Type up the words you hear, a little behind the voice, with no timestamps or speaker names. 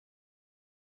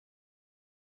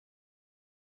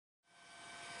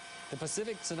The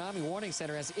Pacific Tsunami Warning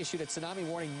Center has issued a tsunami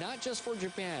warning not just for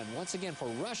Japan, once again for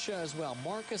Russia as well.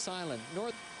 Marcus Island,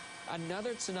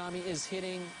 another tsunami is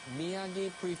hitting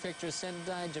Miyagi Prefecture,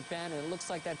 Sendai, Japan, and it looks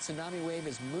like that tsunami wave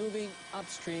is moving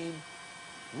upstream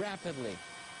rapidly.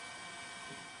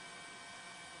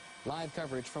 Live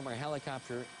coverage from our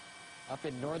helicopter up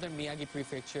in northern Miyagi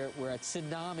Prefecture, where a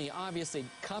tsunami obviously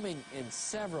coming in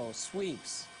several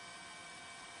sweeps,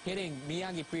 hitting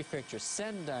Miyagi Prefecture,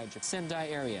 Sendai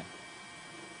area.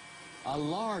 A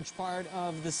large part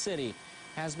of the city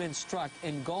has been struck,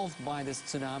 engulfed by this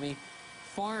tsunami.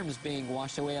 Farms being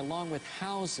washed away along with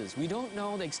houses. We don't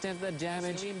know the extent of the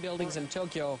damage. Buildings in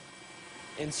Tokyo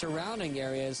and surrounding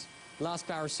areas lost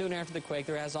power soon after the quake.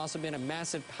 There has also been a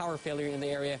massive power failure in the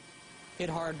area hit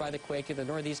hard by the quake in the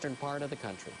northeastern part of the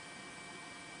country.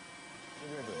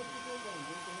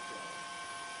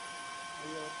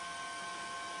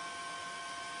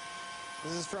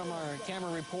 This is from our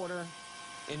camera reporter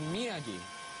in Miyagi,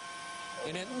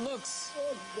 and it looks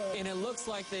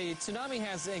like the tsunami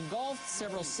has engulfed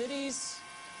several cities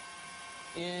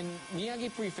in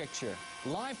Miyagi Prefecture.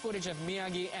 Live footage of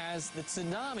Miyagi as the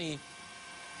tsunami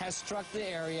has struck the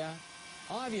area,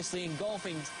 obviously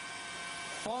engulfing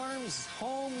farms,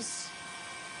 homes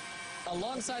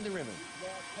alongside the river.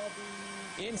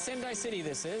 In Sendai City,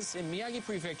 this is in Miyagi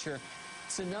Prefecture.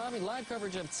 Tsunami, live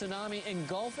coverage of tsunami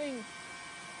engulfing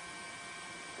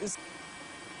this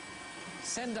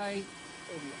Sendai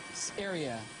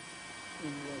area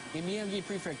in Miyagi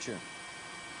Prefecture.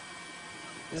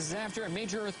 This is after a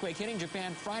major earthquake hitting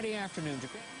Japan Friday afternoon.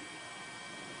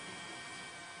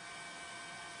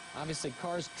 Obviously,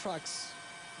 cars, trucks.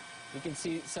 You can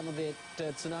see some of the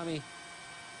tsunami,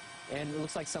 and it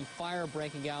looks like some fire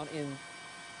breaking out in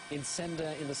the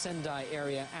Sendai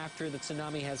area after the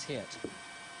tsunami has hit.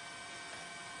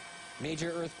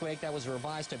 Major earthquake that was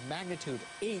revised to magnitude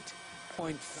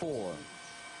 8.4.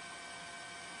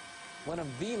 One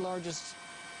of the largest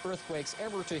earthquakes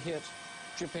ever to hit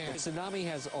Japan. The tsunami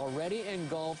has already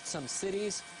engulfed some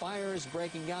cities, fires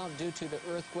breaking out due to the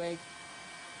earthquake.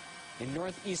 In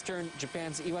northeastern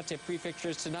Japan's Iwate Prefecture,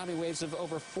 tsunami waves of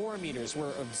over 4 meters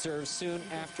were observed soon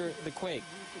after the quake.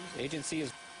 The agency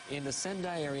is in the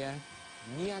Sendai area,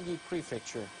 Miyagi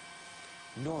Prefecture,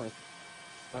 north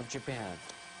of Japan.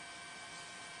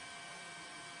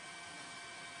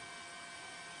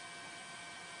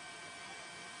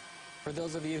 For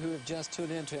those of you who have just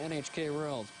tuned in to NHK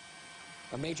World,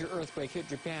 a major earthquake hit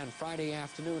Japan Friday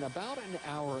afternoon about an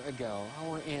hour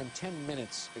and 10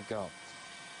 minutes ago.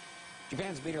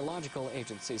 Japan's meteorological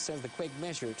agency says the quake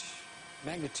measured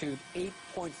magnitude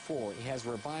 8.4. It has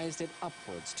revised it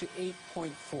upwards to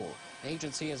 8.4. The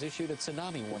agency has issued a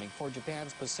tsunami warning for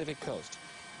Japan's Pacific coast.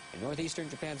 In northeastern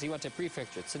Japan's Iwate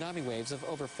Prefecture, tsunami waves of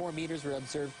over 4 meters were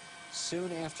observed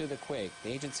soon after the quake.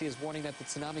 The agency is warning that the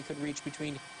tsunami could reach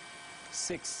between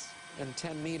 6 and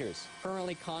 10 meters.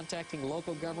 Currently contacting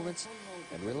local governments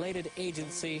and related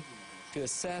agency to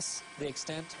assess the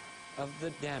extent of the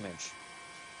damage.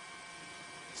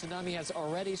 Tsunami has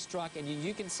already struck, and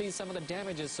you can see some of the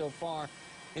damages so far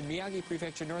in Miyagi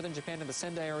Prefecture, northern Japan, and the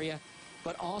Sendai area,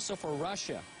 but also for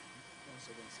Russia.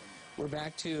 We're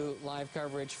back to live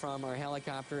coverage from our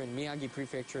helicopter in Miyagi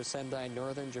Prefecture, Sendai,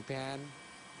 northern Japan.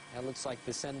 It looks like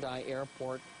the Sendai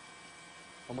airport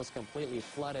almost completely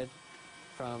flooded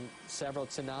from several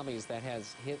tsunamis that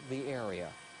has hit the area.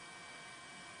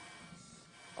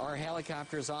 Our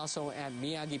helicopter is also at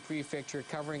Miyagi Prefecture,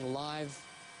 covering live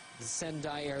the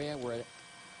Sendai area, where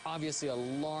obviously a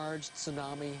large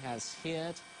tsunami has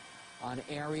hit an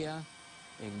area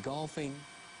engulfing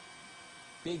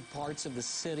big parts of the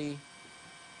city.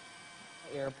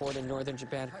 Airport in northern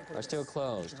Japan are still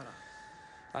closed.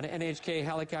 On an NHK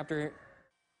helicopter,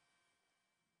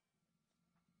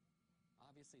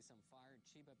 obviously some fire in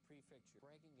Chiba Prefecture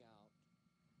breaking out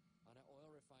on an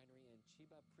oil refinery in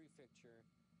Chiba Prefecture,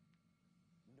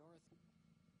 north.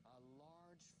 A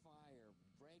large fire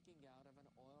breaking out of an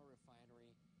oil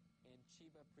refinery in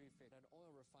Chiba Prefecture. An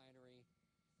oil refinery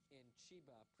in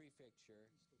Chiba Prefecture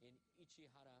in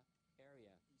Ichihara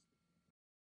area.